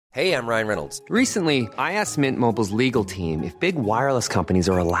Hey, I'm Ryan Reynolds. Recently, I asked Mint Mobile's legal team if big wireless companies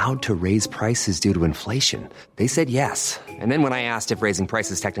are allowed to raise prices due to inflation. They said yes. And then when I asked if raising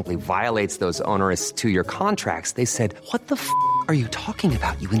prices technically violates those onerous two-year contracts, they said, "What the are you talking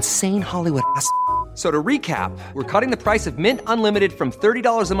about, you insane Hollywood ass?" So to recap, we're cutting the price of Mint Unlimited from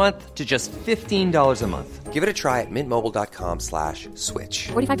 $30 a month to just $15 a month. Give it a try at mintmobile.com/switch.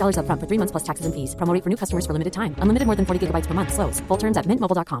 $45 up front for 3 months plus taxes and fees. Promo rate for new customers for limited time. Unlimited more than 40 gigabytes per month. Slows full terms at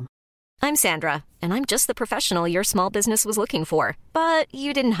mintmobile.com. I'm Sandra, and I'm just the professional your small business was looking for. But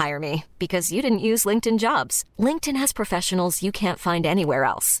you didn't hire me because you didn't use LinkedIn Jobs. LinkedIn has professionals you can't find anywhere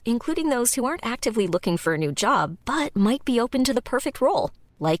else, including those who aren't actively looking for a new job, but might be open to the perfect role,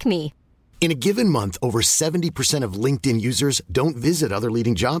 like me. In a given month, over 70% of LinkedIn users don't visit other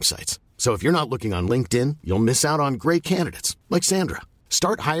leading job sites. So if you're not looking on LinkedIn, you'll miss out on great candidates like Sandra.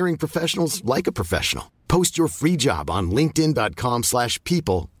 Start hiring professionals like a professional. Post your free job on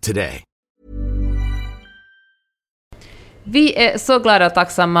linkedin.com/people today. Vi är så glada och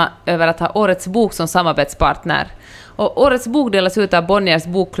tacksamma över att ha Årets bok som samarbetspartner. Och Årets bok delas ut av Bonniers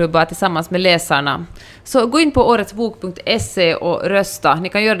bokklubbar tillsammans med läsarna. Så gå in på åretsbok.se och rösta. Ni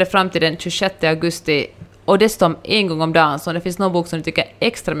kan göra det fram till den 26 augusti. Och dessutom en gång om dagen. Så om det finns någon bok som ni tycker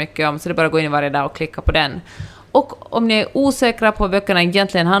extra mycket om, så det är bara att gå in varje dag och klicka på den. Och om ni är osäkra på vad böckerna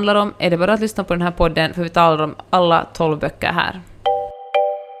egentligen handlar om, är det bara att lyssna på den här podden, för vi talar om alla 12 böcker här.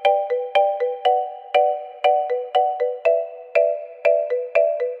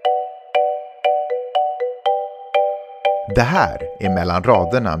 Det här är Mellan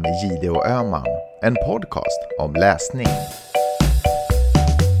raderna med Gide och Öman, en podcast om läsning.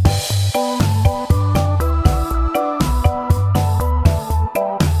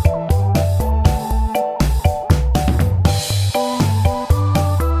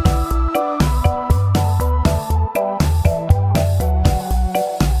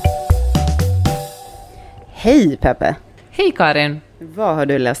 Hej Peppe! Hej Karin! Vad har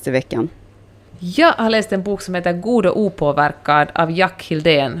du läst i veckan? Jag har läst en bok som heter God och opåverkad av Jack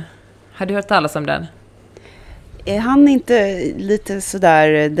Hildén. Har du hört talas om den? Är han inte lite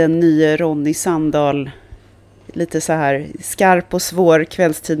sådär den nya Ronny Sandahl, lite så här skarp och svår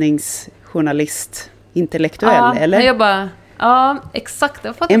kvällstidningsjournalist, intellektuell, eller? Han jobbar, exakt.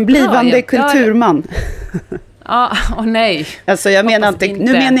 En blivande kulturman. Ja, nej. Alltså jag menar inte,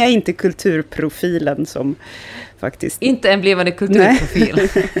 nu menar jag inte kulturprofilen som faktiskt... Inte en blivande kulturprofil.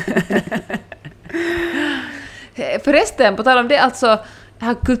 Förresten, på tal om det, alltså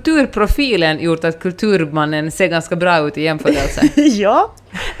har kulturprofilen gjort att kulturmannen ser ganska bra ut i jämförelse? Ja,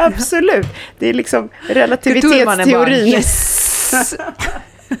 absolut. Det är liksom relativitetsteorin. Yes.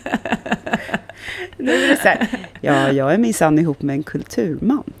 Nu är det så här, ja, jag är minsann ihop med en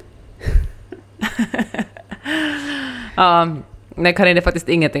kulturman. Ja, nej Karin, det är faktiskt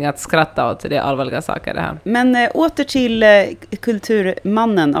ingenting att skratta åt, det är allvarliga saker det här. Men åter till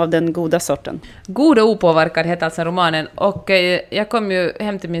kulturmannen av den goda sorten. God och opåverkad heter alltså romanen, och jag kom ju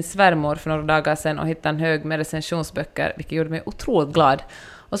hem till min svärmor för några dagar sedan och hittade en hög med recensionsböcker, vilket gjorde mig otroligt glad.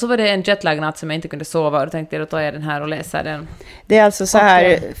 Och så var det en jetlag-natt som jag inte kunde sova, och då tänkte jag, då tar jag den här och läser den. Det är alltså så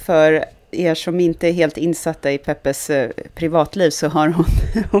här, för er som inte är helt insatta i Peppes privatliv, så har hon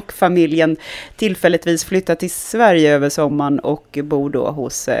och familjen tillfälligtvis flyttat till Sverige över sommaren och bor då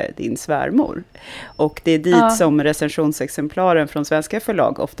hos din svärmor. Och det är dit som recensionsexemplaren från svenska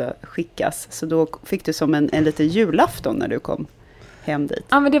förlag ofta skickas. Så då fick du som en liten julafton när du kom hem dit.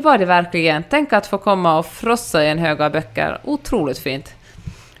 Ja, men det var det verkligen. Tänk att få komma och frossa i en hög av böcker. Otroligt fint.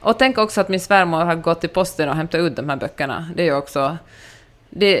 Och tänk också att min svärmor har gått till posten och hämtat ut de här böckerna. Det är ju också...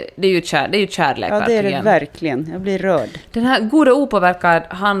 Det är ju kärlek. Ja, det är det verkligen. Jag blir rörd. Den här Goda opåverkad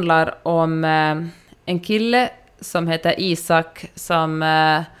handlar om en kille som heter Isak som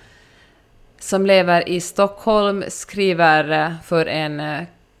lever i Stockholm, skriver för en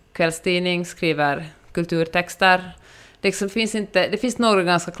kvällstidning, skriver kulturtexter. Det finns några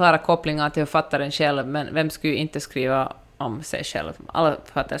ganska klara kopplingar till författaren själv, men vem skulle inte skriva om sig själv? Alla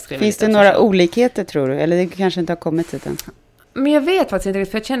författare skriver. Finns det några olikheter, tror du? Eller det kanske inte har kommit dit än? Men jag vet faktiskt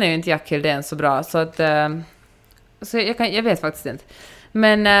inte, för jag känner ju inte Jack Hildén så bra, så att jag vet faktiskt inte.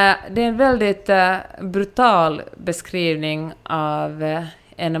 Men det är en väldigt brutal beskrivning av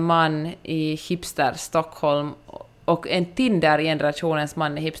en man i hipster Stockholm och en Tinder-generationens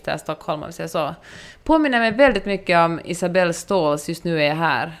man i hipster Stockholm, om vi säger så. Påminner mig väldigt mycket om Isabelle Ståhls Just nu är jag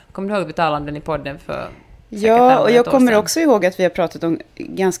här. Kommer du ihåg att vi talade om den i podden för... Ja, och jag kommer också ihåg att vi har pratat om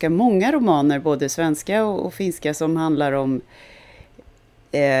ganska många romaner, både svenska och finska, som handlar om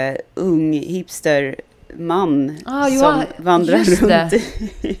ung hipster man som vandrar runt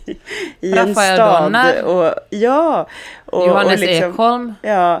i en stad. Och Johannes liksom, Ekholm.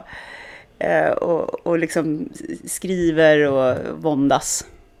 Ja, och liksom skriver och våndas.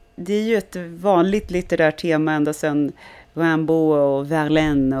 Det är ju ett vanligt litterärt tema ända sedan Rimbaud och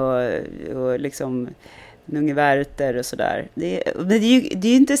Verlaine och liksom Unge Werther och sådär. Det är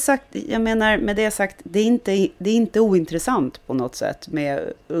ju inte sagt, jag menar med det sagt, det är inte ointressant på något sätt med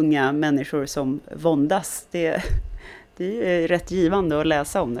unga människor som våndas. Det är ju rätt givande att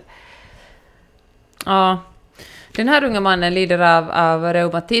läsa om det. Ja, den här unga mannen lider av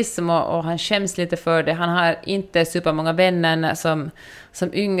reumatism och han skäms lite för det. Han har inte supermånga vänner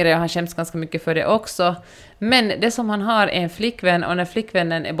som yngre och han skäms ganska mycket för det också. Men det som han har är en flickvän och när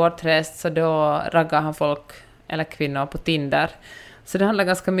flickvännen är bortrest så då raggar han folk eller kvinnor på Tinder. Så det handlar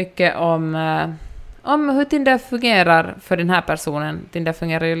ganska mycket om hur Tinder fungerar för den här personen. Tinder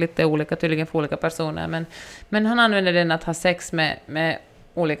fungerar ju lite olika tydligen för olika personer men han använder den att ha sex med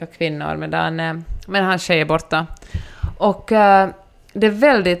olika kvinnor medan hans tjej är borta. Och det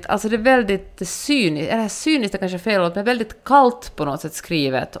är väldigt cyniskt är kanske fel ord, men väldigt kallt på något sätt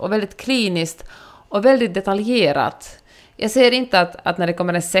skrivet och väldigt kliniskt och väldigt detaljerat. Jag ser inte att när det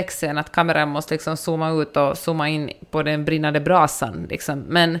kommer en sexscen att kameran måste liksom zooma ut och zooma in på den brinnande brasan liksom.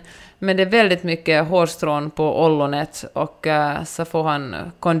 Men det är väldigt mycket hårstrån på ollonet och så får han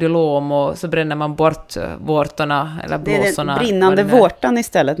kondylom och så bränner man bort vårtorna eller blåsorna. Det är den brinnande vårtan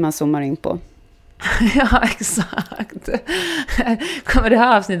istället man zoomar in på. Ja, exakt. Kommer det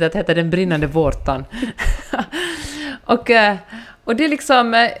här avsnittet att heta Den brinnande vårtan? och det är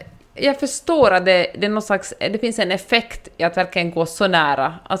liksom... Jag förstår att det är någon slags... Det finns en effekt i att verkligen gå så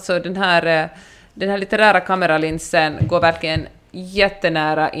nära. Alltså den här litterära kameralinsen går verkligen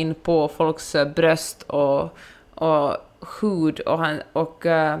jättenära in på folks bröst och hud och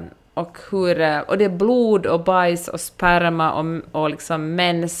det är blod och bajs och sperma och liksom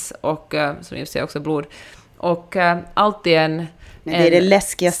mens och som jag säger också blod och alltid men det är det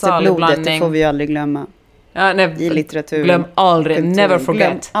läskigaste blodet, det får vi aldrig glömma. Ja, i litteraturen. Glöm aldrig, kulturen. never forget.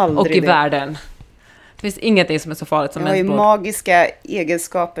 Glöm aldrig och i det. världen. Det finns ingenting som är så farligt som mensblod. Det har ju mensblod. magiska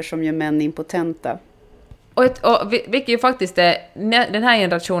egenskaper som gör män impotenta. Vilket ju faktiskt är, den här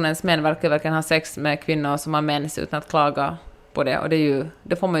generationens män verkar verkligen ha sex med kvinnor som har mens utan att klaga på det. Och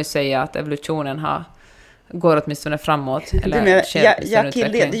det får man ju säga att evolutionen går åtminstone framåt. Eller Jack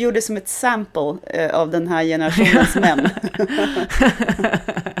Hill, det gjorde som ett sample av den här generationens män.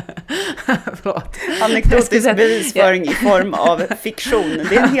 Förlåt. Anekdotisk bevisföring i form av fiktion.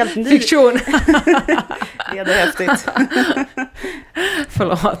 Det är en helt ny... Fiktion. Det är häftigt.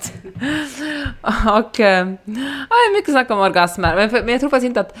 Förlåt. Och mycket snack om orgasmer. Men jag tror faktiskt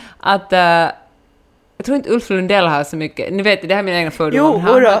inte att jag tror inte Ulf Lundell har så mycket. Ni vet, det här är mina egna fördomar.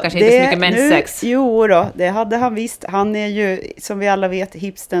 Han har kanske inte så mycket menssex. Jo då, det hade han visst. Han är ju, som vi alla vet,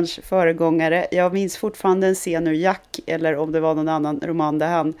 hipsterns föregångare. Jag minns fortfarande en scen ur Jack, eller om det var någon annan roman, där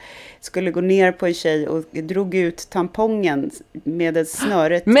han skulle gå ner på en tjej och drog ut tampongen med ett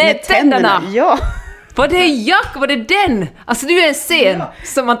snöret med tänderna. Ja. Var det Jack? Var det den? Alltså det är ju en scen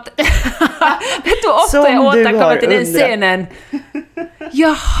som att... Vet du ofta jag återkommer till den scenen?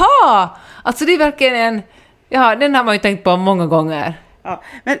 Jaha! Alltså det är verkligen en... Ja, den har man ju tänkt på många gånger. Ja,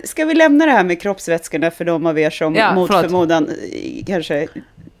 men ska vi lämna det här med kroppsvätskorna för de av er som mot förmodan kanske...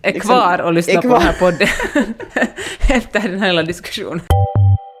 är kvar och lyssnar på den här podden efter den här hela diskussionen.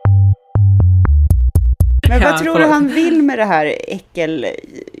 Men vad tror du han vill med det här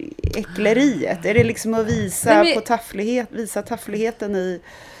äckleriet? Är det liksom att visa taffligheten i...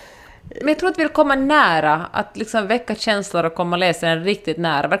 Men jag tror att vi vill komma nära, att liksom väcka känslor och komma läsaren riktigt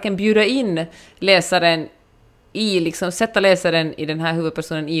nära. Verkligen bjuda in läsaren i, liksom sätta läsaren i den här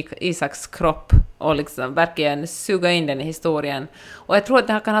huvudpersonen Isaks kropp och liksom verkligen suga in den i historien. Och jag tror att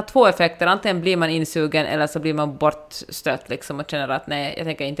det här kan ha två effekter. Antingen blir man insugen eller så blir man bortstött liksom och känner att nej, jag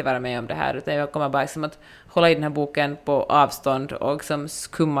tänker inte vara med om det här, utan jag kommer bara liksom att hålla i den här boken på avstånd och liksom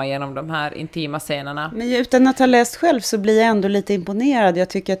skumma igenom de här intima scenerna. Men utan att ha läst själv så blir jag ändå lite imponerad. Jag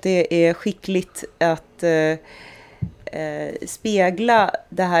tycker att det är skickligt att spegla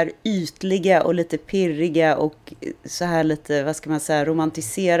det här ytliga och lite pirriga och så här lite, vad ska man säga,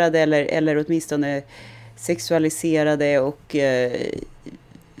 romantiserade eller åtminstone sexualiserade och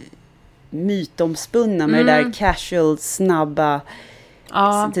mytomspunna med det där casual, snabba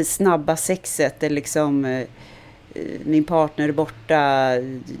sexet. Det liksom min partner är borta,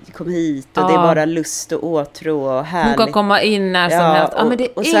 kom hit och det är bara lust och åtrå och härligt. Hon kan komma in när som helst. Och, men det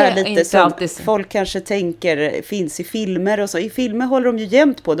och så här lite inte som alltid folk kanske tänker finns i filmer och så. I filmer håller de ju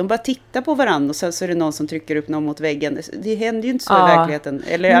jämt på. De bara tittar på varandra och sen så är det någon som trycker upp någon mot väggen. Det händer ju inte så i verkligheten.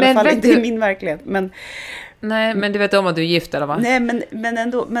 Eller i alla fall inte i min verklighet. Nej, men du vet om att du är gift eller vad? Nej, men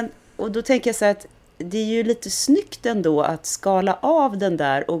ändå. Och då tänker jag så här att det är ju lite snyggt ändå att skala av den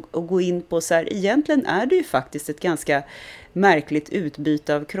där och gå in på så här, egentligen är det ju faktiskt ett ganska märkligt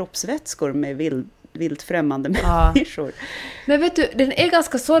utbyte av kroppsvätskor med vilt främmande människor. Men vet du, den är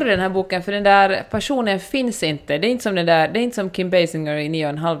ganska sorglig den här boken, för den där personen finns inte. Det är inte som det är inte som Kim Basinger i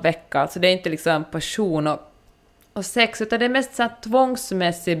 9,5 veckor. Alltså det är inte liksom passion och sex, utan det är mest så här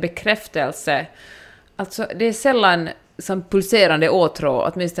tvångsmässig bekräftelse. Alltså det är sällan som pulserande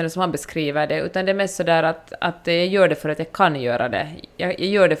åtrå, åtminstone som han beskriver det, utan det är mest så där att jag gör det för att jag kan göra det. Jag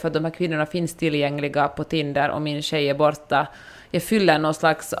gör det för att de här kvinnorna finns tillgängliga på Tinder och min tjej är borta. Jag fyller någon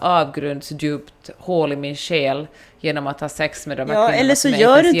slags avgrundsdjupt hål i min själ genom att ha sex med de här kvinnorna. Eller så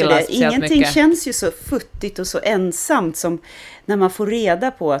gör du inte det. Ingenting mycket. Känns ju så futtigt och så ensamt som när man får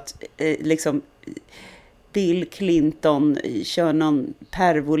reda på att liksom Bill Clinton kör någon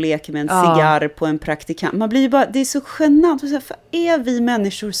pervolek med en cigarr på en praktikant. Man blir ju bara, det är så genant. För är vi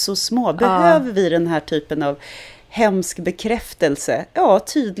människor så små? Behöver vi den här typen av hemsk bekräftelse? Ja,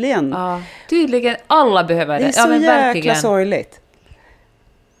 tydligen. Ja, tydligen. Alla behöver det. Det är så jäkla sorgligt.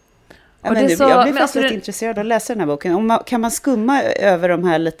 Ja, men jag blir faktiskt intresserad av att läsa den här boken. Kan man skumma över de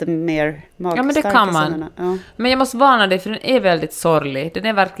här lite mer magstarka? Ja, men det kan man. Ja. Men jag måste varna dig, för den är väldigt sorglig. Den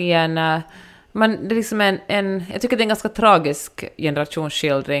är verkligen... det är liksom jag tycker det är en ganska tragisk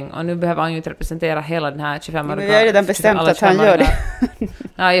generationsskildring, och nu behöver han ju inte representera hela den här 25-åriga... Men vi har redan bestämt att han gör det.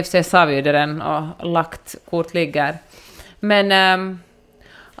 Ja, i och för sig sa vi ju det redan och lagt kort ligger. Men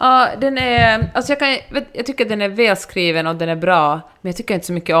den är... Alltså jag tycker att den är välskriven och den är bra, men jag tycker inte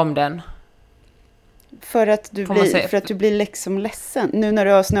så mycket om den. För att du blir liksom ledsen nu när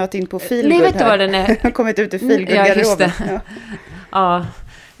du har snöat in på feelgood. Nej, vet du vad den är? Har kommit ut i feelgood-garderoben. Ja.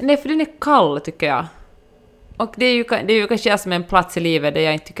 Nej, för den är kall, tycker jag. Och det är ju kanske jag som är en plats i livet där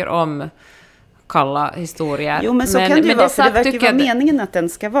jag inte tycker om kalla historier. Jo, men så kan det ju vara, för det verkar ju vara meningen att den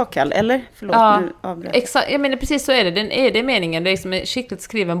ska vara kall, eller? Förlåt, nu avbröt. Exakt, jag menar precis så är det. Det är meningen, det är liksom en skickligt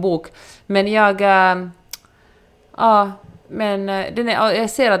skriven bok. Men jag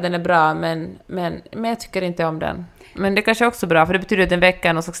ser att den är bra, men jag tycker inte om den. Men det kanske är också bra, för det betyder att den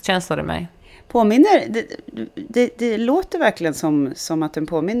väcker någon slags känsla i mig. Påminner, det låter verkligen som att den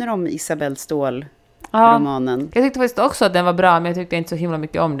påminner om Isabelle Ståhl-romanen. Jag tyckte faktiskt också att den var bra, men jag tyckte inte så himla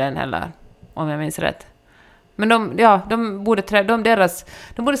mycket om den heller, om jag minns rätt. Men de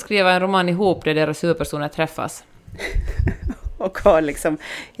borde skriva en roman ihop där deras huvudpersoner träffas. Och har liksom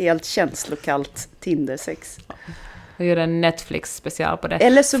helt känslokallt Tinder-sex. Och göra en Netflix-special på det.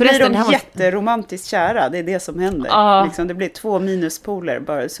 Eller så blir de jätteromantiskt kära. Det är det som händer. Liksom, det blir 2 minuspoler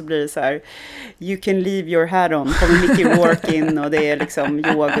bara. Så blir det så här: you can leave your hat on. Kommer Mickey Rourke in och det är liksom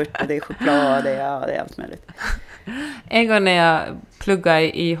yoghurt och det är choklad. Det är allt möjligt. En gång när jag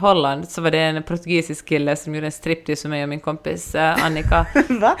pluggade i Holland så var det en portugisisk kille som gjorde en striptease för mig och min kompis Annika.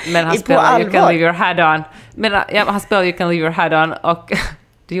 Va? Men han spelade You can leave your hat on. Han spelade You can leave your hat on och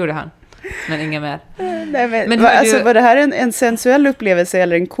det gjorde han. Men inga mer. Nej, men var det här en sensuell upplevelse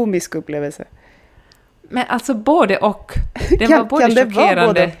eller en komisk upplevelse? Men alltså både och. Den var både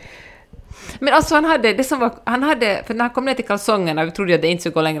chockerande. Men alltså för när han kom ner till kalsongerna, vi trodde att det inte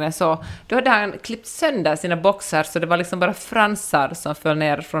skulle gå längre än så, då hade han klippt sönder sina boxar så det var liksom bara fransar som föll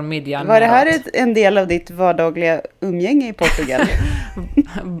ner från midjan. Var det här en del av ditt vardagliga umgänge i Portugal?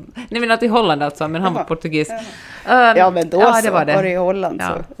 Nej, men att i Holland alltså, men han var portugis. Ja, men då det var det. Var det i Holland. Ja.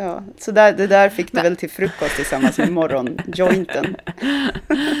 Så, ja. Så det där fick du väl till frukost tillsammans med morgonjointen.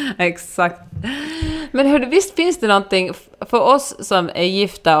 Exakt. Men hördu, visst finns det någonting för oss som är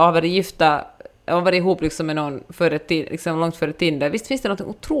gifta och har varit gifta och varit ihop liksom med någon liksom långt före Tinder. Visst finns det något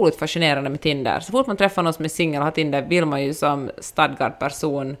otroligt fascinerande med Tinder. Så fort man träffar någon som är singel och har Tinder vill man ju som stadgad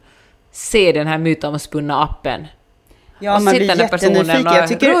person se den här mytomspunna appen. Ja, man blir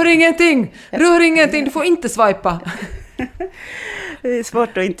jättenyfiken. Rör ingenting, du får inte swipa. Det är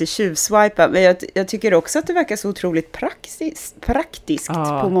svårt att inte tjuvswipa, men jag tycker också att det verkar så otroligt praktiskt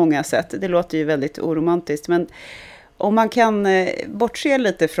på många sätt. Det låter ju väldigt oromantiskt, men om man kan bortse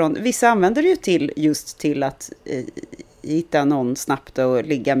lite från... Vissa använder det ju till att hitta någon snabbt och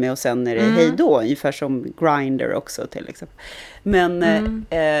ligga med och sen är det hej då, ungefär som Grindr också till exempel. Men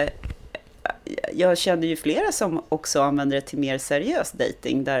jag känner ju flera som också använder det till mer seriös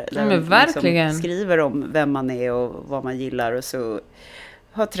dating där de liksom skriver om vem man är och vad man gillar och så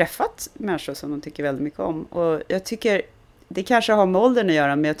har träffat människor som de tycker väldigt mycket om. Och jag tycker, det kanske har med åldern att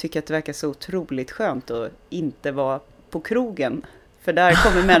göra, men jag tycker att det verkar så otroligt skönt att inte vara på krogen. För där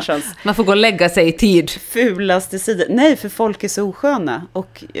kommer människans... Man får gå och lägga sig i tid. Fulaste sidor. Nej, för folk är så osköna.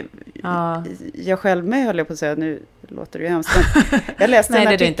 Och jag själv med höll jag på att säga, nu låter det ju hemskt. Jag läste en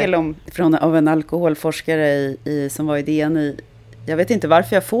artikel av en alkoholforskare som var i DN jag vet inte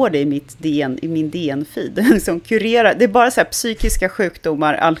varför jag får det i min DN-feed. Som kurerar, det är bara så här psykiska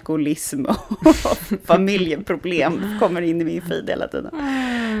sjukdomar, alkoholism och familjeproblem kommer in i min feed hela tiden.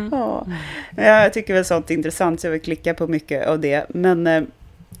 Ja. Jag tycker väl sånt är intressant så jag vill klicka på mycket av det. Men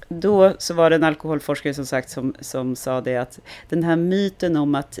då så var det en alkoholforskare som sagt som sa det att den här myten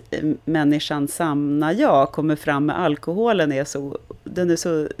om att människans sanna jag kommer fram med alkoholen den är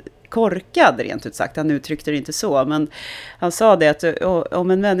så korkad rent ut sagt. Han uttryckte det inte så, men han sa det att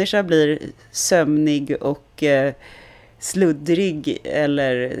om en människa blir sömnig och sluddrig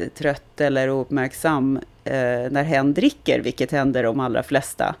eller trött eller ouppmärksam när hen dricker, vilket händer de allra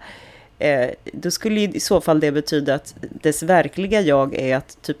flesta, då skulle i så fall det betyda att dess verkliga jag är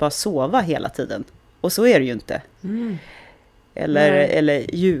att typ sova hela tiden. Och så är det ju inte.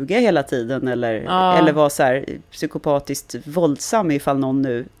 Eller ljuga hela tiden eller vara så här psykopatiskt våldsam ifall någon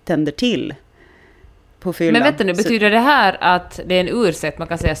nu tänder till på fyllan. Men vet du nu, betyder det här att det är en ursäkt? Man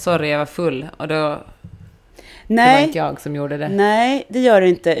kan säga sorry, jag var full och då nej, det var inte jag som gjorde det. Nej, det gör det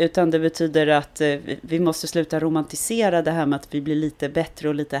inte, utan det betyder att vi måste sluta romantisera det här med att vi blir lite bättre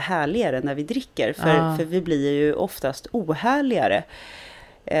och lite härligare när vi dricker. För vi blir ju oftast ohärligare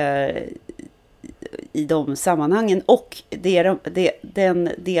i de sammanhangen. Och den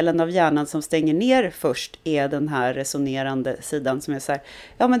delen av hjärnan som stänger ner först är den här resonerande sidan som är så här,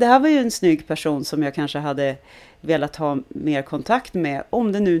 ja men det här var ju en snygg person som jag kanske hade velat ha mer kontakt med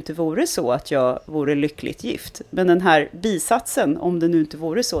om det nu inte vore så att jag vore lyckligt gift. Men den här bisatsen, om det nu inte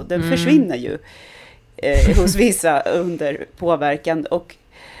vore så, den försvinner ju hos vissa under påverkan. Och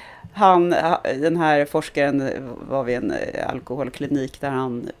den här forskaren var vid en alkoholklinik där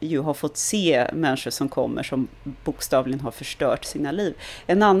han ju har fått se människor som kommer som bokstavligen har förstört sina liv.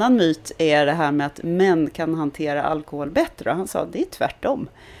 En annan myt är det här med att män kan hantera alkohol bättre. Och han sa att det är tvärtom.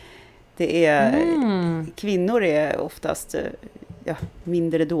 Det är, kvinnor är oftast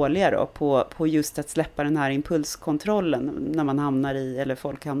mindre dåliga då, på just att släppa den här impulskontrollen när man hamnar i, eller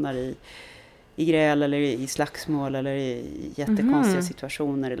folk hamnar i gräl eller i slagsmål eller i jättekonstiga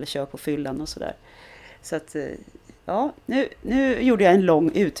situationer eller kör på fyllan och sådär. Så att, ja, nu gjorde jag en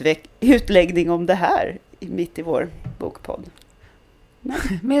lång utläggning om det här mitt i vår bokpodd.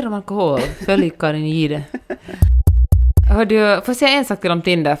 Mer om alkohol, följ Karin Gide. Får jag säga en sak till om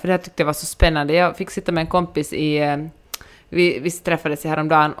Tinder, för det här tyckte jag var så spännande. Jag fick sitta med en kompis vi träffades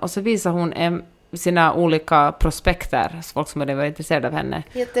häromdagen och så visade hon sina olika prospekter, folk som hade varit intresserade av henne.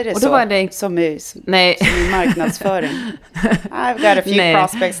 Heter det och så? Var det som i marknadsföring. I've got a few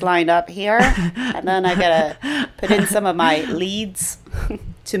prospects lined up here and then I gotta put in some of my leads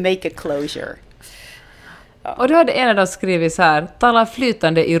to make a closure. Ja. Och då hade en av dem skrivit så här, tala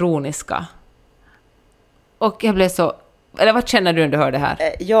flytande ironiska. Och jag blev så, eller vad känner du när du hör det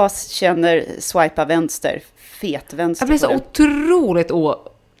här? Jag känner swipa vänster, fet vänster. Jag blev så otroligt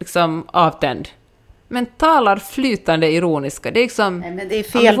avtänd. Men talar flytande ironiska. Det är liksom... Nej, men det är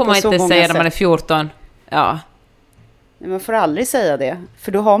fel får man inte säga när man är 14. Ja. Nej, man får aldrig säga det.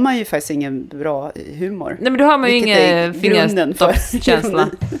 För då har man ju faktiskt ingen bra humor. Nej, men då har man ju ingen fingerstoppskänsla.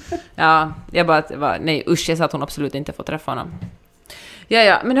 Ja, nej usch, jag sa att hon absolut inte får träffa honom.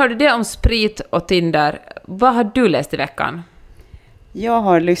 Ja, men hörde det om sprit och Tinder. Vad har du läst i veckan? Jag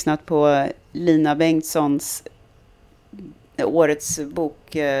har lyssnat på Lina Bengtssons årets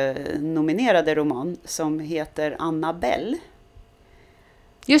bok nominerade roman som heter Annabelle.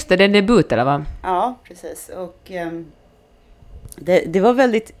 Just det, den debut eller va? Ja, precis. Och det var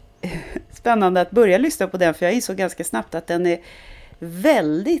väldigt spännande att börja lyssna på den, för jag insåg ganska snabbt att den är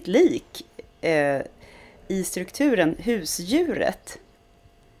väldigt lik i strukturen Husdjuret.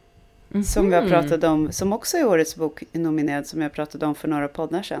 Som jag pratade om, som också är årets bok nominerad, som jag pratade om för några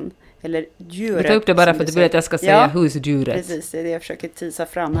poddar sedan. Eller djuret. Jag tar upp det bara för att du vill att jag ska säga husdjuret. Precis, det är det jag försöker tisa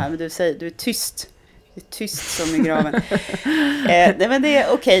fram här. Men du är tyst. Du är tyst som i graven. Men det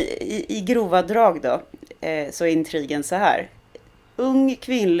är okej. I grova drag då. Så är intrigen så här. Ung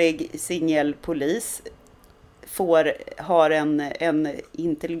kvinnlig singelpolis har en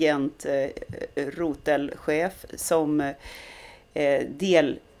intelligent rotelchef som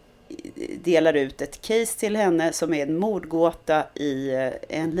delar ut ett case till henne som är en mordgåta i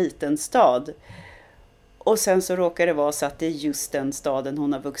en liten stad. Och sen så råkar det vara så att det är just den staden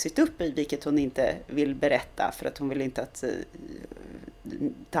hon har vuxit upp i, vilket hon inte vill berätta för att hon vill inte att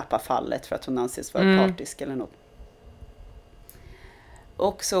tappa fallet för att hon anses vara partisk eller något.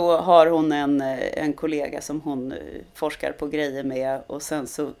 Och så har hon en kollega som hon forskar på grejer med, och sen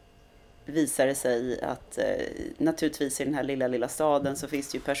så visar det sig att naturligtvis i den här lilla staden så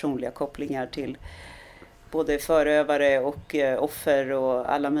finns det ju personliga kopplingar till både förövare och offer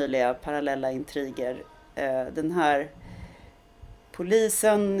och alla möjliga parallella intriger. Den här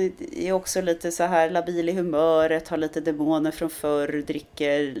polisen är också lite så här labil i humöret, har lite demoner från förr,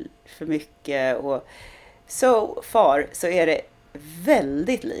 dricker för mycket, och so far så är det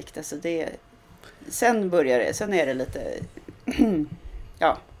väldigt likt. Alltså sen är det lite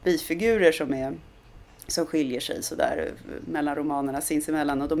bifigurer som skiljer sig så där mellan romanerna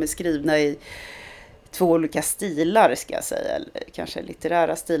sinsemellan, och de är skrivna i 2 olika stilar, ska jag säga, eller kanske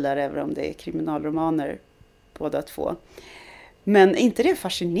litterära stilar, även om det är kriminalromaner båda 2. Men inte det är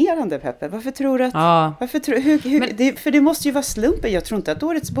fascinerande, Peppe? Varför tror du att... Ja. För det måste ju vara slumpen. Jag tror inte att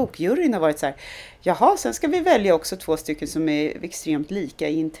årets bokjuryn har varit så här, jaha, sen ska vi välja också 2 stycken som är extremt lika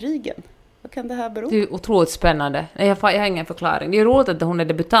i intrigen. Vad kan det här bero på? Det är otroligt spännande. Jag har ingen förklaring. Det är roligt att hon är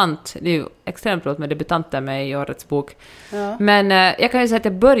debutant. Det är ju extremt roligt med debutanter med i årets bok. Ja. Men jag kan ju säga att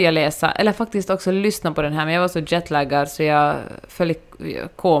jag började läsa, eller faktiskt också lyssna på den här, men jag var så jetlaggad så jag föll i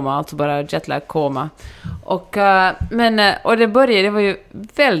koma, alltså bara jetlag-koma. Och det var ju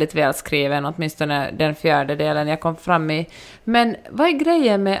väldigt välskriven, åtminstone den 4:e delen jag kom fram i. Men vad är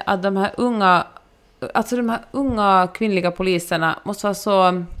grejen med att de här unga kvinnliga poliserna måste vara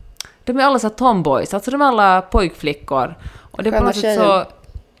så... De är alla så tomboys, alltså de är alla pojkflickor. Och det är på något sätt så...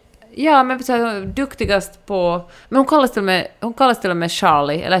 Ja, men så duktigast på... Men hon kallas till och med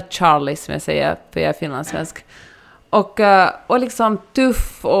Charlie, eller Charlie som jag säger, för jag är finlandssvensk. Och liksom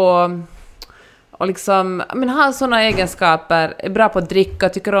tuff och liksom, men har såna egenskaper, är bra på att dricka,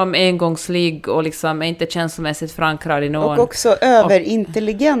 tycker om engångsligg och liksom är inte känslomässigt förankrad i någon. Och också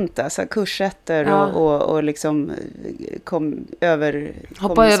överintelligenta, så kursätter och liksom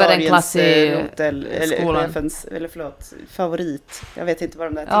hoppa över en klass i skolan. Favorit. Jag vet inte vad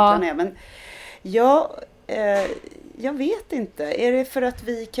de där titlarna är, men jag vet inte. Är det för att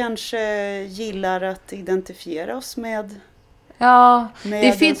vi kanske gillar att identifiera oss med... Ja, det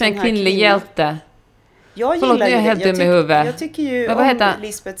är fint med en kvinnlig hjälte. Jag gillar ju helt dum i huvudet. Jag tycker ju om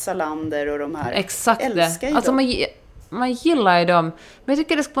Lisbeth Salander och de här. Exakt älskar ju alltså dem. Man gillar ju dem. Men jag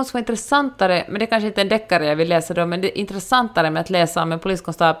tycker det måste vara intressantare, men det är kanske inte en deckare jag vill läsa dem, men det är intressantare med att läsa om en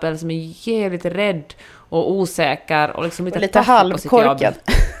poliskonstapel som är jävligt rädd och osäker och liksom lite halvkorkad.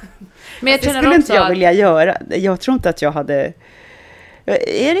 Men det skulle inte jag vilja göra. Jag tror inte att jag hade...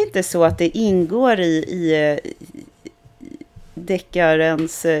 Är det inte så att det ingår i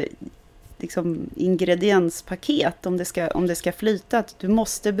deckarens liksom ingredienspaket om det ska flyta, att du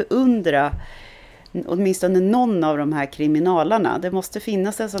måste beundra åtminstone någon av de här kriminalarna. Det måste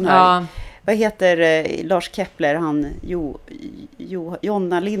finnas en sån här, vad heter Lars Kepler, han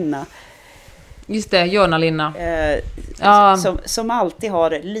Jonna Linna. Just det, Jonna Linna. Som alltid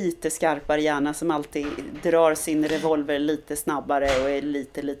har lite skarpare hjärna, som alltid drar sin revolver lite snabbare och är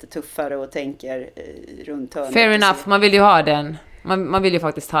lite tuffare och tänker runt hörnet. Fair enough, man vill ju ha den. Man vill ju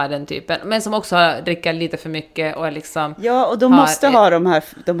faktiskt ha den typen. Men som också dricker lite för mycket och är liksom... Ja, och de måste ha de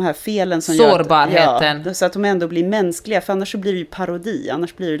här felen som sårbarheten. Gör så att de ändå blir mänskliga. För annars så blir det ju parodi.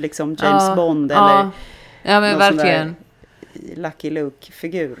 Annars blir det liksom James Bond eller... Ja, men verkligen. Lucky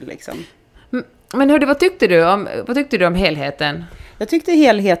Luke-figur liksom. Men hörde, vad tyckte du om helheten? Jag tyckte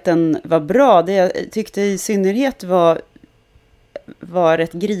helheten var bra. Det jag tyckte i synnerhet var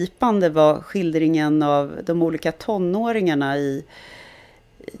rätt gripande var skildringen av de olika tonåringarna i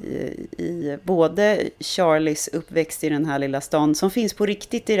både Charlies uppväxt i den här lilla stan, som finns på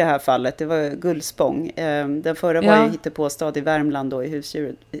riktigt i det här fallet. Det var Gullspång. Den förra var ju hittepåstad i Värmland då, i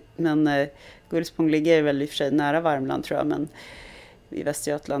husdjuret. Men Gullspång ligger väl i och för sig nära Värmland, tror jag, men i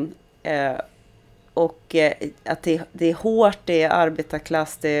Västergötland. Och att det är hårt, det är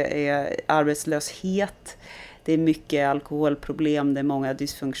arbetarklass, det är arbetslöshet, det är mycket alkoholproblem, det är många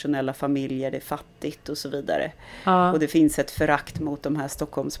dysfunktionella familjer, det är fattigt och så vidare. Och det finns ett förakt mot de här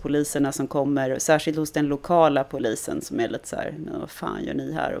Stockholmspoliserna som kommer, särskilt hos den lokala polisen som är lite så här, men vad fan gör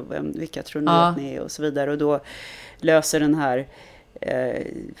ni här och vilka tror ni att ni är och så vidare. Och då löser den här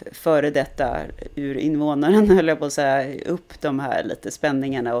före detta ur invånaren, höll jag på att säga, upp de här lite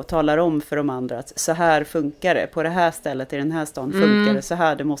spänningarna och talar om för de andra att så här funkar det, på det här stället i den här stan funkar det så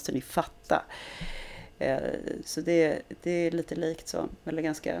här, det måste ni fatta. Så det är lite likt så, eller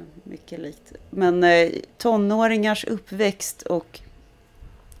ganska mycket likt. Men tonåringars uppväxt, och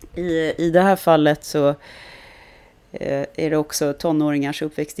i det här fallet så är det också tonåringars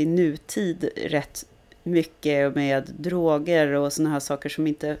uppväxt i nutid rätt mycket med droger och såna här saker som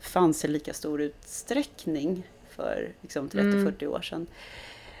inte fanns i lika stor utsträckning för liksom 30-40 år sedan.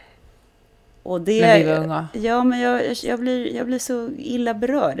 Och det, när vi var unga. Ja, men jag blir så illa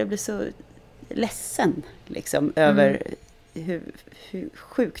berörd. Jag blir så ledsen liksom, över hur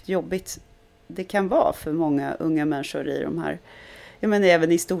sjukt jobbigt det kan vara för många unga människor i de här, jag menar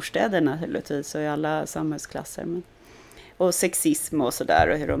även i storstäderna naturligtvis och i alla samhällsklasser. Och sexism och sådär,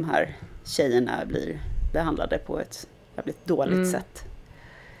 och hur de här tjejerna blir behandlade på ett jävligt dåligt sätt.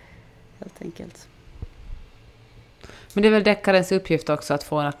 Helt enkelt. Men det är väl deckarens uppgift också att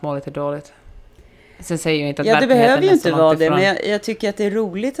få en att må lite dåligt. Sen säger ju inte att det behöver ju inte vara det, men jag tycker att det är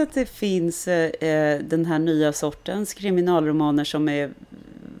roligt att det finns den här nya sortens kriminalromaner som är,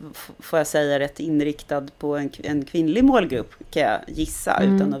 får jag säga, rätt inriktad på en kvinnlig målgrupp, kan jag gissa,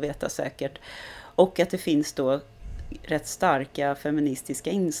 utan att veta säkert. Och att det finns då rätt starka feministiska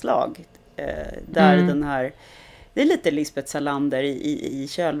inslag där den här, det är lite Lisbeth Salander i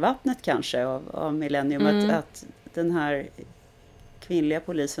kölvattnet kanske av Millennium, att den här kvinnliga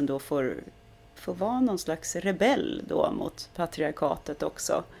polisen då får vara någon slags rebell då mot patriarkatet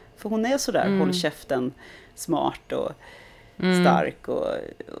också. För hon är sådär håll käften, smart och stark och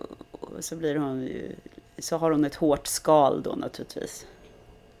så blir hon ju, så har hon ett hårt skal då naturligtvis.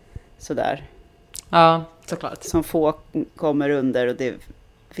 Sådär. Ja, såklart. Som få kommer under, och det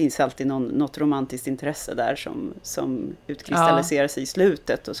finns alltid något romantiskt intresse där som utkristalliserar sig i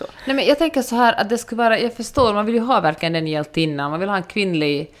slutet och så. Nej, men jag tänker så här att det skulle vara, jag förstår, man vill ju ha verkligen en hjältinna. Man vill ha en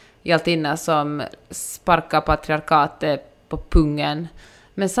kvinnlig hjältinna som sparkar patriarkatet på pungen.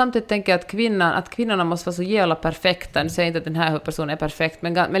 Men samtidigt tänker jag att kvinnorna måste vara så jävla perfekta. Nu säger jag inte att den här personen är perfekt,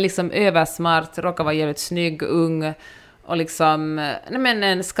 men liksom översmart, råkar vara jävligt snygg, ung och liksom,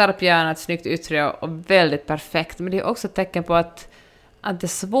 en skarp hjärna, ett snyggt yttre och väldigt perfekt. Men det är också ett tecken på att det är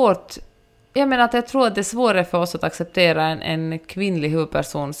svårt. Jag menar att jag tror att det är svårare för oss att acceptera en kvinnlig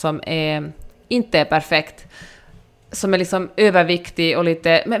huvudperson som inte är perfekt. Som är liksom överviktig och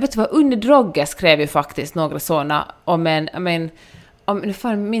lite... Men vet du vad, Unni Drogge skrev ju faktiskt några sådana om nu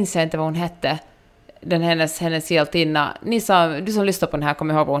fan minns jag inte vad hon hette. Hennes hjältinna. Du som lyssnar på den här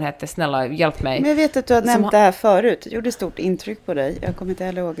kommer ihåg vad hon hette. Snälla, hjälp mig. Men jag vet att du har nämnt det här förut. Det gjorde stort intryck på dig. Jag kommer inte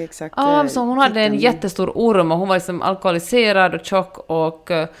ihåg exakt. Ja, så hon hade en jättestor orm och hon var liksom alkoholiserad och tjock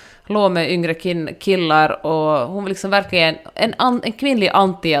och låg med yngre killar och hon var liksom verkligen en kvinnlig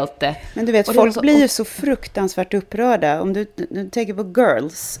antihjälte. Men du vet, folk blir ju så fruktansvärt upprörda. Om du tänker på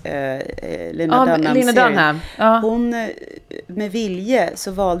Girls, Lena Dunham. Ja. Hon, med vilje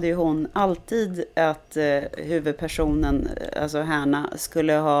så valde ju hon alltid att huvudpersonen, alltså Hannah,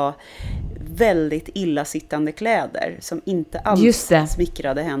 skulle ha väldigt illasittande kläder som inte alls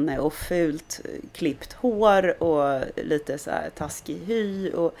smickrade henne, och fult klippt hår och lite så här taskig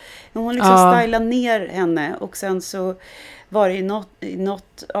hy, och hon liksom stylade ner henne. Och sen så var det i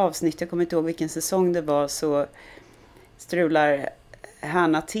något avsnitt, jag kommer inte ihåg vilken säsong det var, så strular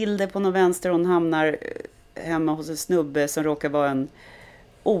Hannah till det på någon vänster. Hon hamnar hemma hos en snubbe som råkar vara en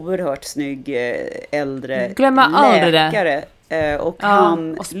oerhört snygg äldre läkare. Och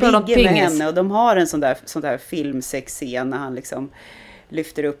han och ligger med henne, och de har en sån där filmsexscen när han liksom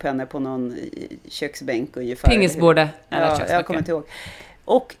lyfter upp henne på någon köksbänk ungefär. Pingisbordet. Jag kommer inte ihåg.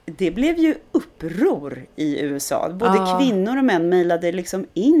 Och det blev ju uppror i USA. Både kvinnor och män mejlade liksom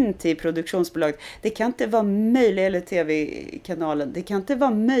in till produktionsbolaget. Det kan inte vara möjligt, eller tv-kanalen, det kan inte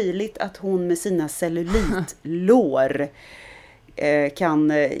vara möjligt att hon med sina cellulitlår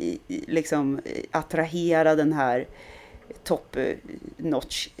kan liksom attrahera den här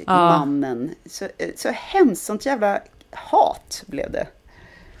top-notch-mannen. Så hemskt, sånt jävla hat blev det.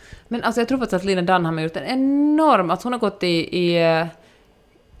 Men alltså jag tror faktiskt att Lena Dunham har gjort en enorm... Att hon har gått i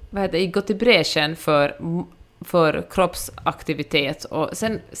bräschen för kroppsaktivitet. Och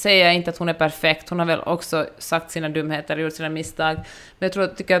sen säger jag inte att hon är perfekt. Hon har väl också sagt sina dumheter och gjort sina misstag. Men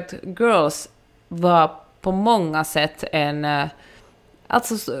jag tycker att Girls var på många sätt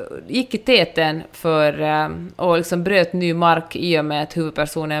gick i täten för och liksom bröt ny mark i och med att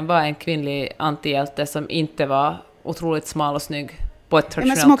huvudpersonen var en kvinnlig antihjälte som inte var otroligt smal och snygg på ett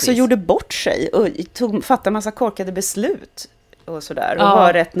traditionellt men som också vis. Gjorde bort sig och fattade massa korkade beslut och sådär, och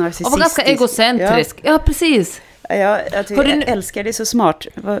var rätt narcissistisk. Och var ganska egocentrisk. Ja, precis. Jag älskar det, så smart.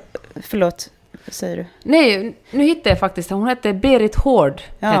 Förlåt, vad säger du? Nej, nu hittade jag faktiskt. Hon hette Berit Hård.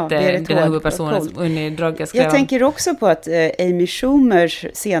 Den här huvudpersonen som Unni Drogge skrev. Jag tänker också på att Amy Schumers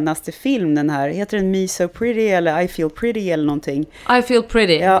senaste film, den här, heter den Me So Pretty eller I Feel Pretty eller någonting? I Feel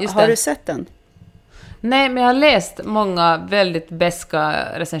Pretty, just har du sett den? Nej, men jag har läst många väldigt beska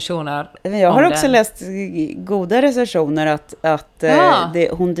recensioner. Jag har också läst goda recensioner att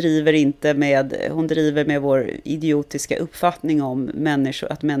hon driver med vår idiotiska uppfattning om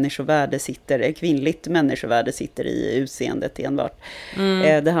att kvinnligt människovärde sitter i utseendet enbart.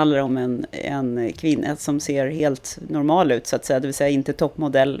 Det handlar om en kvinna som ser helt normal ut, så att säga, det vill säga inte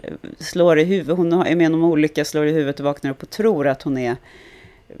toppmodell, slår i huvudet, hon är med om olycka, slår i huvudet och vaknar upp och tror att hon är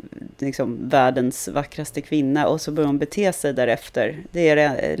liksom världens vackraste kvinna, och så börjar hon bete sig därefter. Det är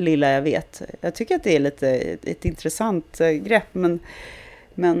det lilla jag vet. Jag tycker att det är lite ett intressant grepp,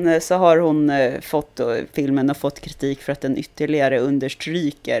 men så har hon filmen har fått kritik för att den ytterligare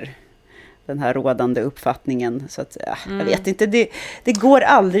understryker den här rådande uppfattningen, så att jag vet inte, det går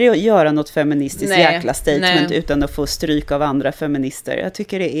aldrig att göra något feministiskt jäkla statement utan att få stryk av andra feminister. Jag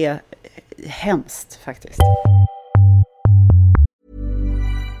tycker det är hemskt faktiskt.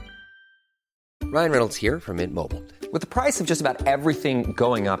 Ryan Reynolds here from Mint Mobile. With the price of just about everything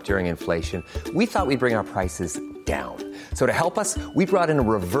going up during inflation, we thought we'd bring our prices down. So to help us, we brought in a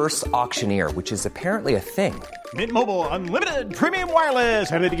reverse auctioneer, which is apparently a thing. Mint Mobile Unlimited Premium Wireless.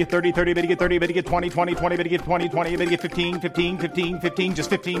 How to get 30, 30, bit to get 30, bit to get 20, 20, 20, bit to get 20, 20, bit to get 15, 15, 15, 15, just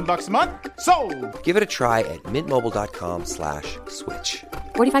 $15 a month? Sold! Give it a try at mintmobile.com/switch.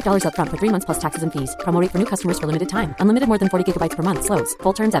 $45 up front for 3 months plus taxes and fees. Promo rate for new customers for limited time. Unlimited more than 40 gigabytes per month. Slows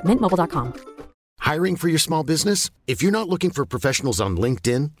full terms at mintmobile.com. Hiring for your small business? If you're not looking for professionals on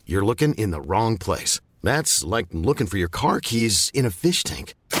LinkedIn, you're looking in the wrong place. That's like looking for your car keys in a fish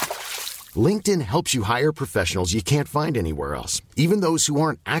tank. LinkedIn helps you hire professionals you can't find anywhere else, even those who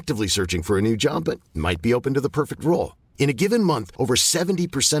aren't actively searching for a new job but might be open to the perfect role. In a given month, over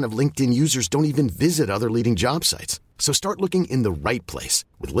 70% of LinkedIn users don't even visit other leading job sites. So start looking in the right place.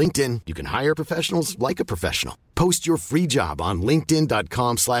 With LinkedIn, you can hire professionals like a professional. Post your free job on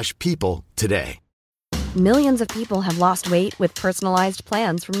linkedin.com/people today. Millions of people have lost weight with personalized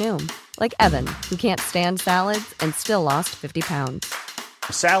plans from Noom. Like Evan, who can't stand salads and still lost 50 pounds.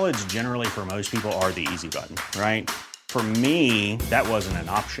 Salads generally for most people are the easy button, right? For me, that wasn't an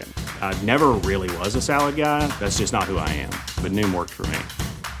option. I never really was a salad guy. That's just not who I am. But Noom worked for me.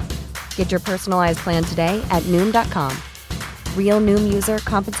 Get your personalized plan today at Noom.com. Real Noom user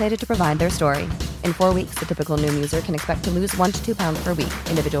compensated to provide their story. In 4 weeks, the typical Noom user can expect to lose 1 to 2 pounds per week.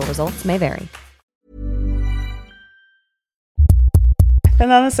 Individual results may vary.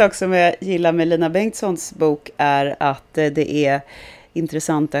 En annan sak som jag gillar med Lina Bengtssons bok är att det är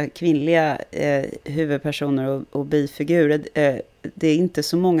intressanta kvinnliga huvudpersoner och bifigurer. Det är inte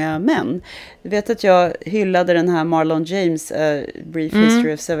så många män. Du vet att jag hyllade den här Marlon James Brief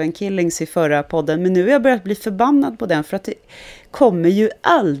History of Seven Killings i förra podden, men nu har jag börjat bli förbannad på den, för att det kommer ju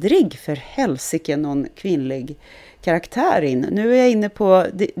aldrig för helsike någon kvinnlig karaktär in. Nu är jag inne på,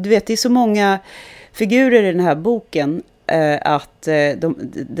 du vet, det är så många figurer i den här boken att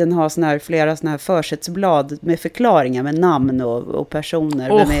den har flera såna här försättsblad med förklaringar med namn och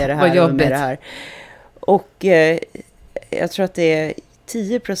personer. Vem är det här? Vem är det här? Och jag tror att det är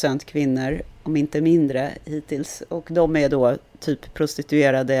 10% kvinnor, om inte mindre hittills. Och de är då typ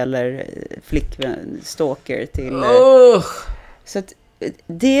prostituerade eller flickstalker till... Så att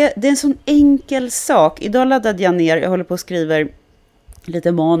det är en sån enkel sak. Idag laddade jag ner, jag håller på att skriva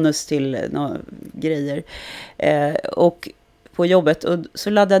lite manus till några grejer. Och på jobbet, och så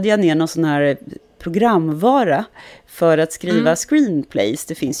laddade jag ner någon sån här programvara för att skriva screenplays.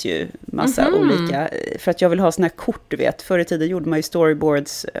 Det finns ju massa olika, för att jag vill ha såna här kort, du vet. Förr i tiden gjorde man ju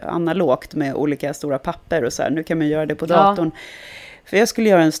storyboards analogt med olika stora papper och så här. Nu kan man göra det på datorn. För jag skulle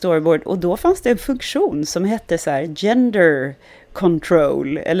göra en storyboard, och då fanns det en funktion som hette så här gender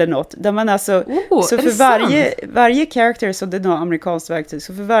control eller något, där man alltså så för varje karaktär, så det är något amerikanskt verktyg,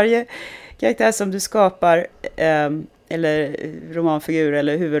 så för varje karaktär som du skapar eller romanfigur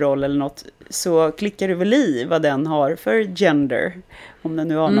eller huvudroll eller något, så klickar du väl i vad den har för gender, om den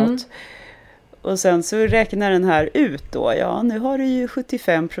nu har något. Och sen så räknar den här ut då, ja, nu har du ju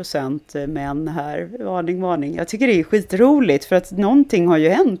 75% män här, varning. Jag tycker det är skitroligt, för att någonting har ju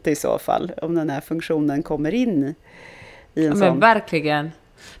hänt i så fall, om den här funktionen kommer in i en sån. Men verkligen.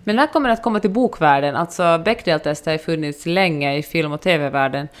 Men när kommer det att komma till bokvärlden? Alltså Bechdel-test har ju funnits länge i film- och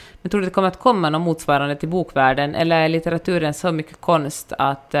tv-världen. Men tror du det kommer att komma något motsvarande till bokvärlden? Eller är litteraturen så mycket konst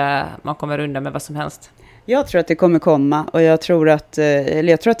att man kommer undan med vad som helst? Jag tror att det kommer komma, och jag tror att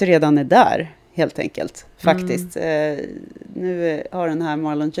det redan är där, helt enkelt. Faktiskt. Nu har den här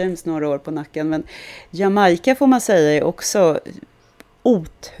Marlon James några år på nacken, men Jamaica får man säga är också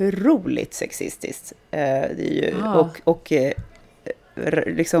otroligt sexistiskt. Det är ju, och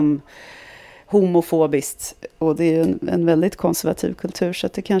liksom homofobiskt, och det är en väldigt konservativ kultur, så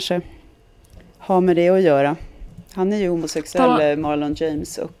att det kanske har med det att göra. Han är ju homosexuell, Marlon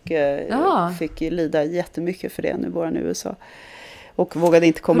James, och fick lida jättemycket för det. Nu bor han i USA. Och vågade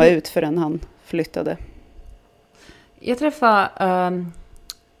inte komma ut förrän han flyttade. Jag träffade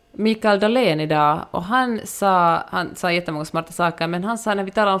Mikael Dahlén idag, och han sa jättemånga smarta saker, men han sa, när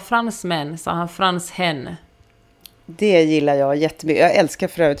vi talar om fransmän, sa han franshen. Det gillar jag jättemycket. Jag älskar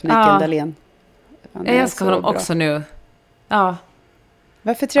för övrigt Mikael Dahlén. Jag älskar honom bra. Också nu. Ja.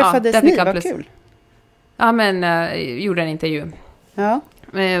 Varför träffades ni? Vad kul. Ja, men gjorde en intervju. Ja.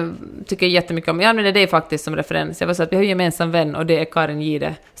 Men jag tycker jättemycket om. Jag använder det faktiskt som referens. Jag var så att vi har ju gemensam vän, och det är Karin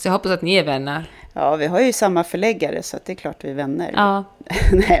Gide. Så jag hoppas att ni är vänner. Ja, vi har ju samma förläggare, så att det är klart vi är vänner. Ja.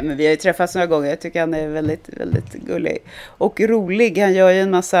 Nej, men vi har ju träffats några gånger. Jag tycker han är väldigt, väldigt gullig. Och rolig. Han gör ju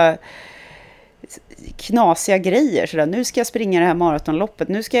en massa knasiga grejer. Så där, nu ska jag springa det här maratonloppet.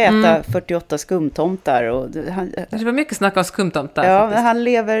 Nu ska jag äta 48 skumtomtar. Och det var mycket snack om skumtomtar. Ja, men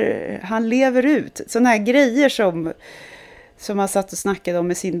han lever ut. Sådana här grejer som man satt och snackade om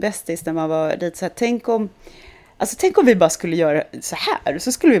med sin bästis när man var lite så här, tänk om vi bara skulle göra så här,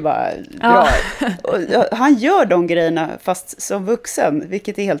 så skulle vi bara dra. Och han gör de grejerna fast som vuxen,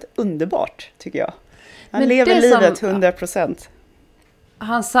 vilket är helt underbart, tycker jag. Han lever livet 100%.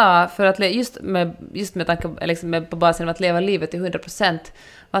 Han sa, för att just med tanke liksom på basen av att leva livet till 100%,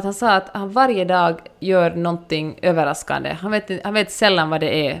 att han sa att han varje dag gör någonting överraskande. Han vet sällan vad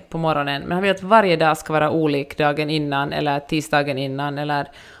det är på morgonen, men han vet att varje dag ska vara olik dagen innan eller tisdagen innan,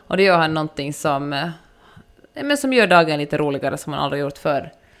 och det gör han någonting som gör dagen lite roligare, som han aldrig gjort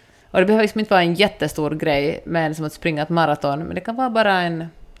förr. Och det behöver liksom inte vara en jättestor grej, men som att springa ett maraton, men det kan vara bara en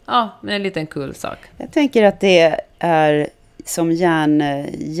liten kul sak. Jag tänker att det är som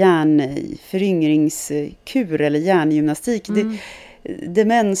hjärnföryngringskur eller hjärngymnastik.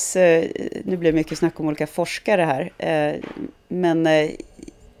 Demens, nu blir det mycket snack om olika forskare här, men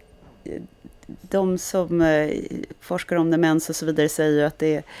de som forskar om demens och så vidare säger att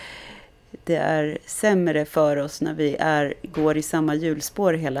det är sämre för oss när vi går i samma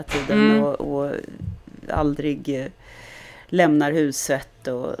hjulspår hela tiden och aldrig lämnar huset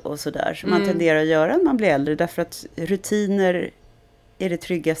och sådär. Så man tenderar att göra när man blir äldre, därför att rutiner är det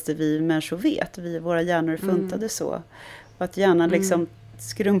tryggaste vi människor vet. Våra hjärnor är funtade så. Och att hjärnan liksom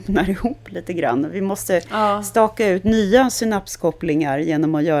skrumpnar ihop lite grann. Vi måste staka ut nya synapskopplingar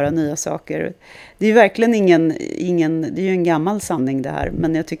genom att göra nya saker. Det är ju verkligen det är ju en gammal sanning det här,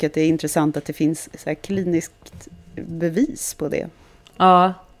 men jag tycker att det är intressant att det finns så här kliniskt bevis på det.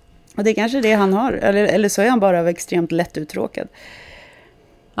 Ja. Och det är kanske det han har, eller så är han bara extremt lätt uttråkad.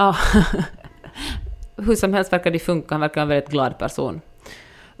 Ja. Hur som helst verkar det funka, han verkar vara en väldigt glad person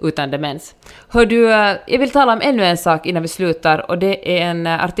utan demens. Hör du, jag vill tala om ännu en sak innan vi slutar, och det är en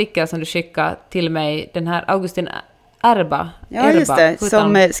artikel som du skickade till mig, den här Augustin Erba. Ja, just det,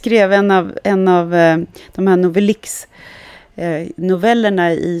 som skrev en av de här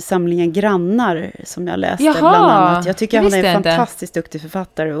Novellerna i samlingen Grannar som jag läste. Jaha, bland annat. Jag tycker han är en fantastiskt duktig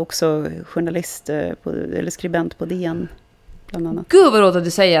författare och också journalist eller skribent på DN. Bland annat. Gud vad roligt att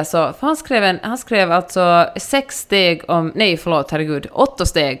du säger så. För han skrev alltså 8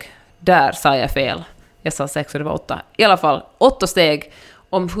 steg. Där sa jag fel. Jag sa 6 och det var 8. I alla fall 8 steg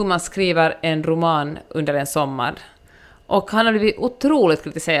om hur man skriver en roman under en sommar. Och han har blivit otroligt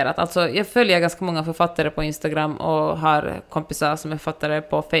kritiserad. Alltså, jag följer ganska många författare på Instagram och har kompisar som är författare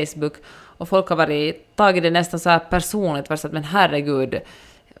på Facebook. Och folk har tagit det nästan så här personligt. Men herregud,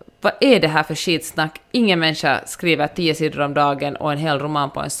 vad är det här för skitsnack? Ingen människa skriver 10 sidor om dagen och en hel roman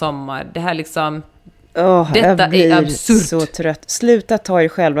på en sommar. Det här liksom... detta är absurt. Så trött. Sluta ta er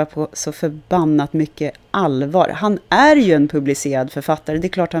själva på så förbannat mycket allvar. Han är ju en publicerad författare. Det är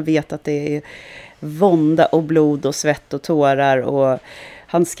klart han vet att det är vånda och blod och svett och tårar, och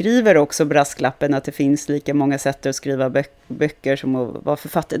han skriver också brasklappen att det finns lika många sätt att skriva böcker som att vara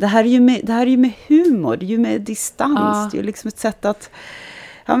författare. Det här är ju med humor, det är ju med distans, det är ju liksom ett sätt att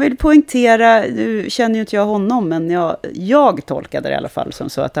han vill poängtera, nu känner ju inte jag honom, men jag tolkade det i alla fall som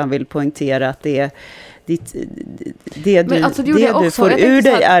så att han vill poängtera att det du får ur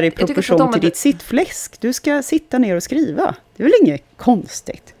dig är i proportion till ditt sittfläsk. Du ska sitta ner och skriva. Det är väl inget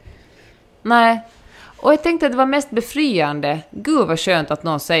konstigt. Nej, och jag tänkte att det var mest befriande. Gud vad skönt att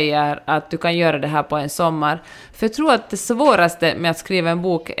någon säger att du kan göra det här på en sommar. För jag tror att det svåraste med att skriva en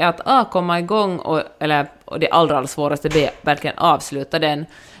bok är att komma igång och det allra svåraste är verkligen avsluta den.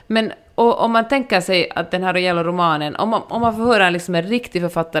 Men om man tänker sig att den här rejäla romanen, om man får höra liksom en riktig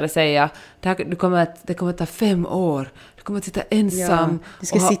författare säga det kommer att ta 5 år. Du kommer att sitta ensam. Ja, du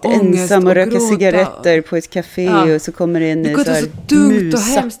ska sitta ensam och röka cigaretter på ett café och så kommer det en det så dumt och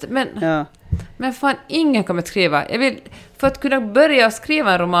hemskt. Men fan, ingen kommer att skriva. För att kunna börja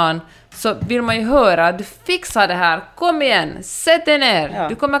skriva en roman så vill man ju höra, du fixar det här, kom igen, sätt dig ner. Ja.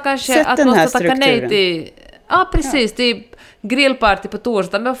 Du kommer kanske sätt att måste tacka nej till... Ja, precis, det är grillparty på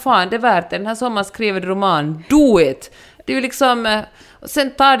torsdag, men vad fan, det är värt det. Den här sommaren skriver du roman, do it! Det är ju liksom...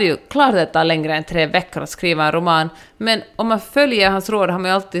 Sen tar det ju, klart det tar längre än 3 veckor att skriva en roman, men om man följer hans råd har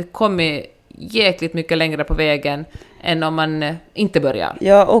man ju alltid kommit jäkligt mycket längre på vägen än om man inte börjar.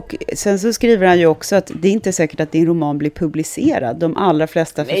 Ja, och sen så skriver han ju också att det är inte säkert att din roman blir publicerad. De allra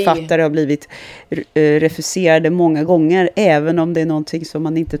flesta författare har blivit refuserade många gånger, även om det är någonting som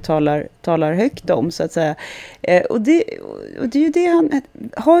man inte talar högt om, så att säga. Och det är ju det han...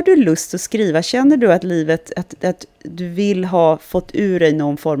 Har du lust att skriva? Känner du att livet, att du vill ha fått ur dig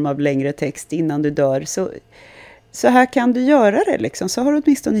någon form av längre text innan du dör, så här kan du göra det liksom. Så har du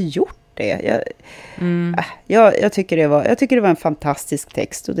åtminstone gjort det. Jag tycker det var en fantastisk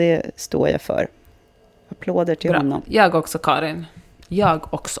text, och det står jag för. Applåder till honom. Jag också, Karin.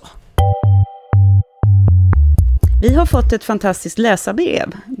 Jag också. Vi har fått ett fantastiskt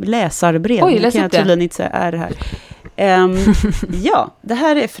läsarbrev. Oj, läs kan jag tydligen inte säga är det här. Ja, det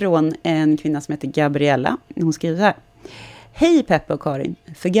här är från en kvinna som heter Gabriella. Hon skriver så här. Hej Peppe och Karin.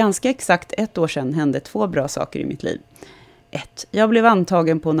 För ganska exakt 1 år sedan hände 2 bra saker i mitt liv. 1. Jag blev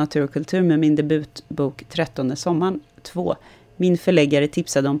antagen på Natur och kultur med min debutbok 13:e sommaren. 2. Min förläggare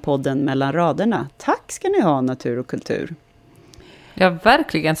tipsade om podden Mellan raderna. Tack ska ni ha, Natur och kultur. Ja,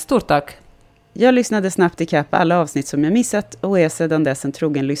 verkligen. Stort tack. Jag lyssnade snabbt ikapp alla avsnitt som jag missat och är sedan dess en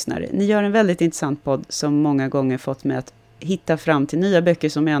trogen lyssnare. Ni gör en väldigt intressant podd som många gånger fått mig att hitta fram till nya böcker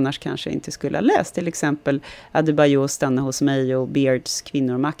som jag annars kanske inte skulle ha läst. Till exempel Adebayo, Stanna hos mig och Beards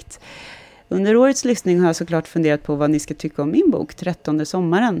Kvinnor och makt. Under årets lyssning har jag såklart funderat på vad ni ska tycka om min bok 13:e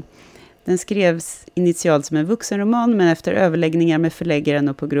sommaren. Den skrevs initialt som en vuxenroman, men efter överläggningar med förläggaren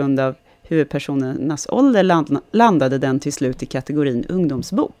och på grund av huvudpersonernas ålder landade den till slut i kategorin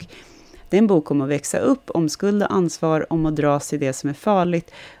ungdomsbok. Det är en bok om att växa upp, om skuld och ansvar, om att dras i det som är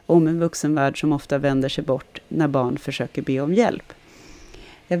farligt, om en vuxenvärld som ofta vänder sig bort när barn försöker be om hjälp.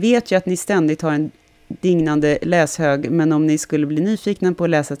 Jag vet ju att ni ständigt har en dignande läshög, men om ni skulle bli nyfikna på att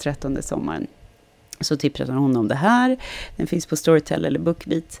läsa 13:e sommaren så tipsar hon om det här. Den finns på Storytel eller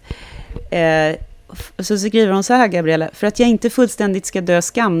Bookbeat. Så skriver hon så här, Gabriella. För att jag inte fullständigt ska dö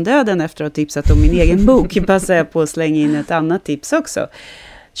skamdöden efter att ha tipsat om min egen bok passar jag på att slänga in ett annat tips också.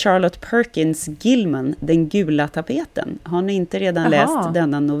 Charlotte Perkins Gilman, Den gula tapeten. Har ni inte redan läst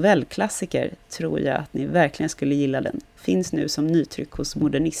denna novellklassiker tror jag att ni verkligen skulle gilla den. Finns nu som nytryck hos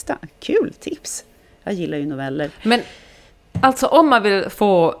Modernista. Kul tips! Jag gillar ju noveller. Men alltså om man vill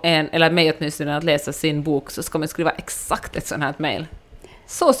få en, eller mig åtminstone, att läsa sin bok så ska man skriva exakt ett sånt här mejl.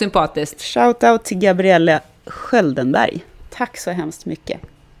 Så sympatiskt. Shout out till Gabriella Sköldenberg. Tack så hemskt mycket.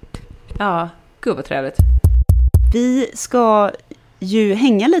 Ja, gud vad trevligt. Vi ska ju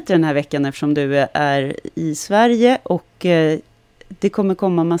hänga lite den här veckan eftersom du är i Sverige och det kommer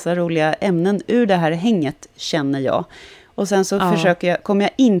komma massa roliga ämnen ur det här hänget, känner jag. Och sen så kommer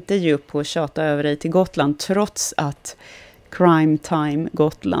jag inte ge upp på att tjata över dig till Gotland, trots att Crime Time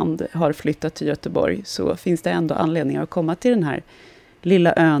Gotland har flyttat till Göteborg, så finns det ändå anledningar att komma till den här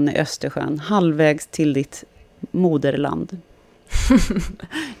lilla ön i Östersjön, halvvägs till ditt moderland.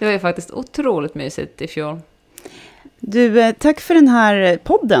 Det var ju faktiskt otroligt mysigt i fjol. Du, tack för den här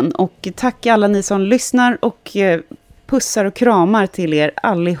podden och tack alla ni som lyssnar och pussar och kramar till er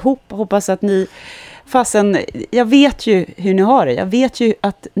allihop. Hoppas att ni, fastän jag vet ju hur ni har det. Jag vet ju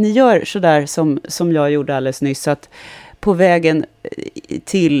att ni gör sådär som jag gjorde alldeles nyss, att på vägen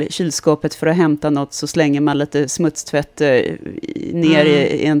till kylskåpet för att hämta något så slänger man lite smutstvätt ner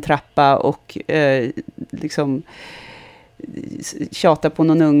i en trappa och liksom tjata på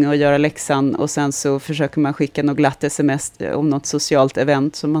någon unge och göra läxan, och sen så försöker man skicka något glatt sms om något socialt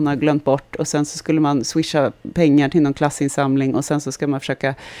event som man har glömt bort, och sen så skulle man swisha pengar till någon klassinsamling, och sen så ska man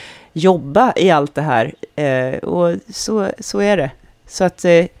försöka jobba i allt det här, och så är det. Så att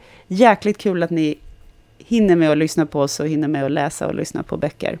jäkligt kul att ni hinner med att lyssna på oss och hinner med att läsa och lyssna på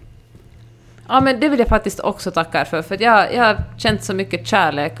böcker. Ja, men det vill jag faktiskt också tacka för jag har känt så mycket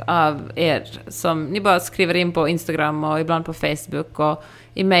kärlek av er som ni bara skriver in på Instagram och ibland på Facebook och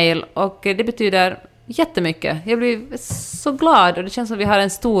e-mail, och det betyder jättemycket. Jag blir så glad och det känns som vi har en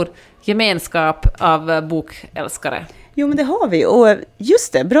stor gemenskap av bokälskare. Jo, men det har vi. Och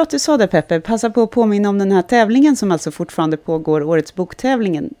just det, bra att du sa det, Peppe. Passa på att påminna om den här tävlingen som alltså fortfarande pågår, årets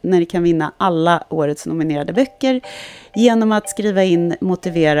boktävlingen, när ni kan vinna alla årets nominerade böcker genom att skriva in,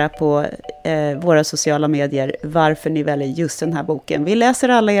 motivera på våra sociala medier varför ni väljer just den här boken. Vi läser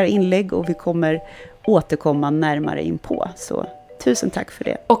alla era inlägg och vi kommer återkomma närmare in på. Så tusen tack för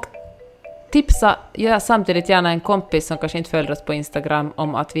det. tipsa, gör samtidigt gärna en kompis som kanske inte följer oss på Instagram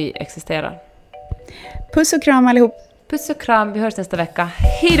om att vi existerar. Puss och kram allihop. Puss och kram, vi hörs nästa vecka.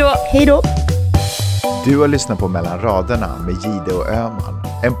 Hej då! Hej då! Du har lyssnat på Mellan raderna med Gide och Öhman.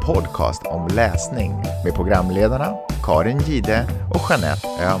 En podcast om läsning med programledarna Karin Gide och Jeanette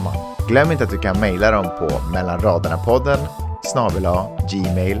Öhman. Glöm inte att du kan mejla dem på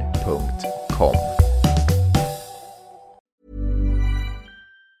mellanraderna@gmail.com.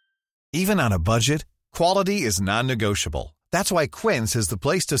 Even on a budget, quality is non-negotiable. That's why Quince is the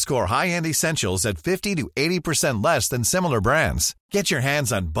place to score high-end essentials at 50 to 80% less than similar brands. Get your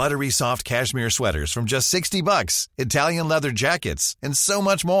hands on buttery soft cashmere sweaters from just $60, Italian leather jackets, and so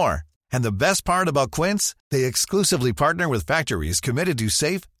much more. And the best part about Quince, they exclusively partner with factories committed to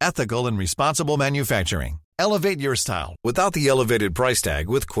safe, ethical, and responsible manufacturing. Elevate your style without the elevated price tag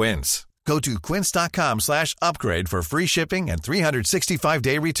with Quince. Go to quince.com/upgrade for free shipping and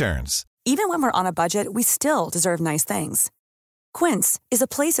 365-day returns. Even when we're on a budget, we still deserve nice things. Quince is a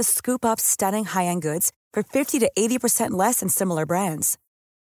place to scoop up stunning high-end goods for 50 to 80% less than similar brands.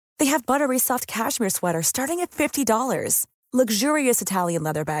 They have buttery soft cashmere sweaters starting at $50, luxurious Italian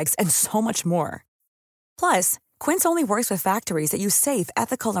leather bags, and so much more. Plus, Quince only works with factories that use safe,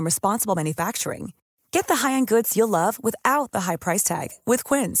 ethical, and responsible manufacturing. Get the high-end goods you'll love without the high price tag with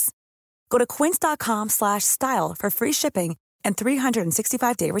Quince. Go to quince.com/style for free shipping and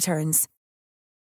 365-day returns.